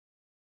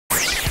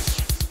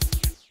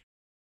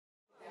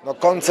No,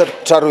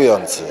 koncert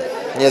czarujący,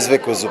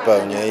 niezwykły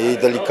zupełnie. Jej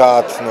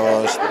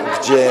delikatność,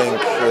 dźwięk,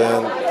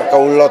 taka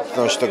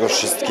ulotność tego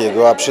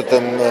wszystkiego, a przy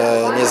tym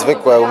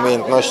niezwykłe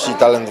umiejętności i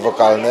talent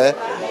wokalny.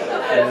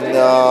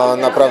 No,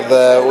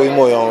 naprawdę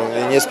ujmują.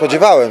 Nie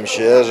spodziewałem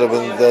się, że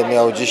będę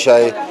miał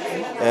dzisiaj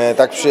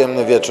tak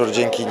przyjemny wieczór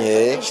dzięki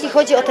niej. Jeśli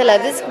chodzi o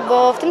teledysk,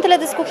 bo w tym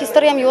teledysku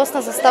historia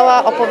miłosna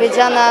została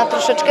opowiedziana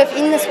troszeczkę w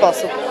inny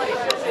sposób.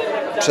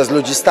 Przez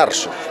ludzi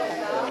starszych,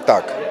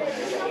 tak.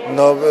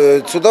 No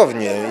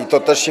cudownie i to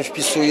też się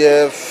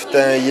wpisuje w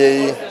tę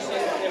jej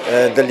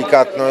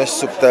delikatność,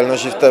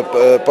 subtelność i w tę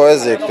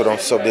poezję, którą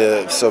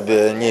w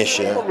sobie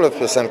niesie. W ogóle w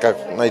piosenkach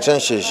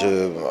najczęściej się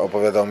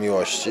opowiada o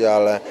miłości,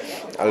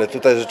 ale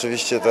tutaj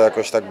rzeczywiście to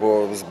jakoś tak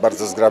było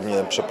bardzo zgrabnie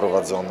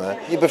przeprowadzone.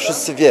 Niby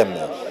wszyscy wiemy,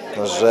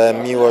 że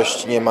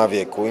miłość nie ma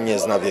wieku i nie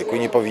zna wieku i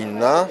nie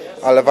powinna,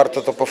 ale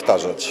warto to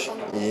powtarzać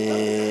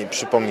i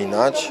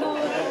przypominać,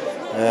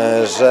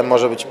 że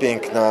może być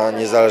piękna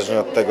niezależnie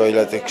od tego,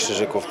 ile tych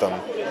krzyżyków tam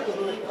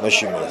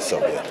nosimy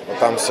sobie. Bo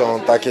tam są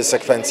takie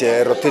sekwencje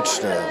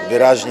erotyczne,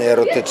 wyraźnie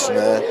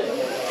erotyczne.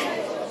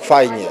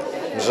 Fajnie,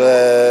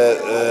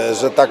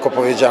 że tak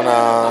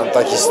opowiedziana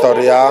ta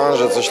historia,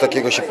 że coś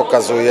takiego się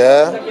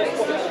pokazuje,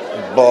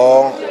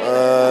 bo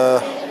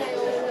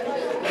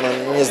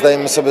nie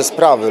zdajemy sobie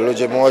sprawy.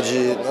 Ludzie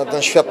młodzi, no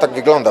ten świat tak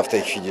wygląda w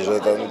tej chwili, że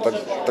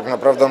tak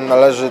naprawdę on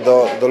należy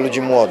do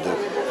ludzi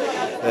młodych.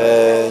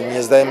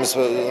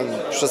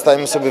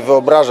 Przestajemy sobie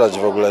wyobrażać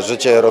w ogóle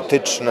życie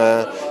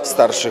erotyczne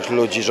starszych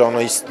ludzi, że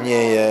ono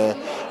istnieje,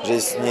 że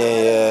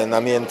istnieje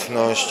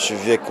namiętność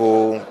w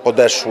wieku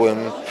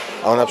podeszłym,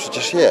 a ona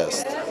przecież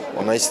jest,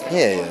 ona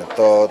istnieje,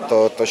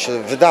 to się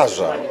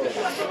wydarza.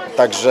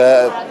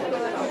 Także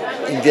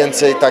im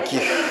więcej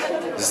takich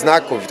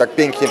znaków, tak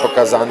pięknie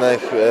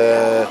pokazanych,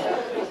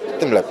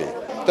 tym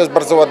lepiej. To jest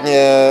bardzo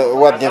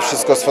ładnie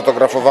wszystko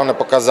sfotografowane,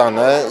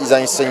 pokazane i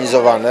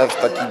zainscenizowane w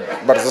taki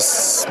bardzo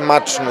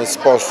smaczny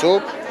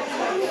sposób.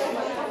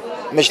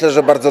 Myślę,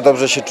 że bardzo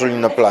dobrze się czuli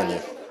na planie.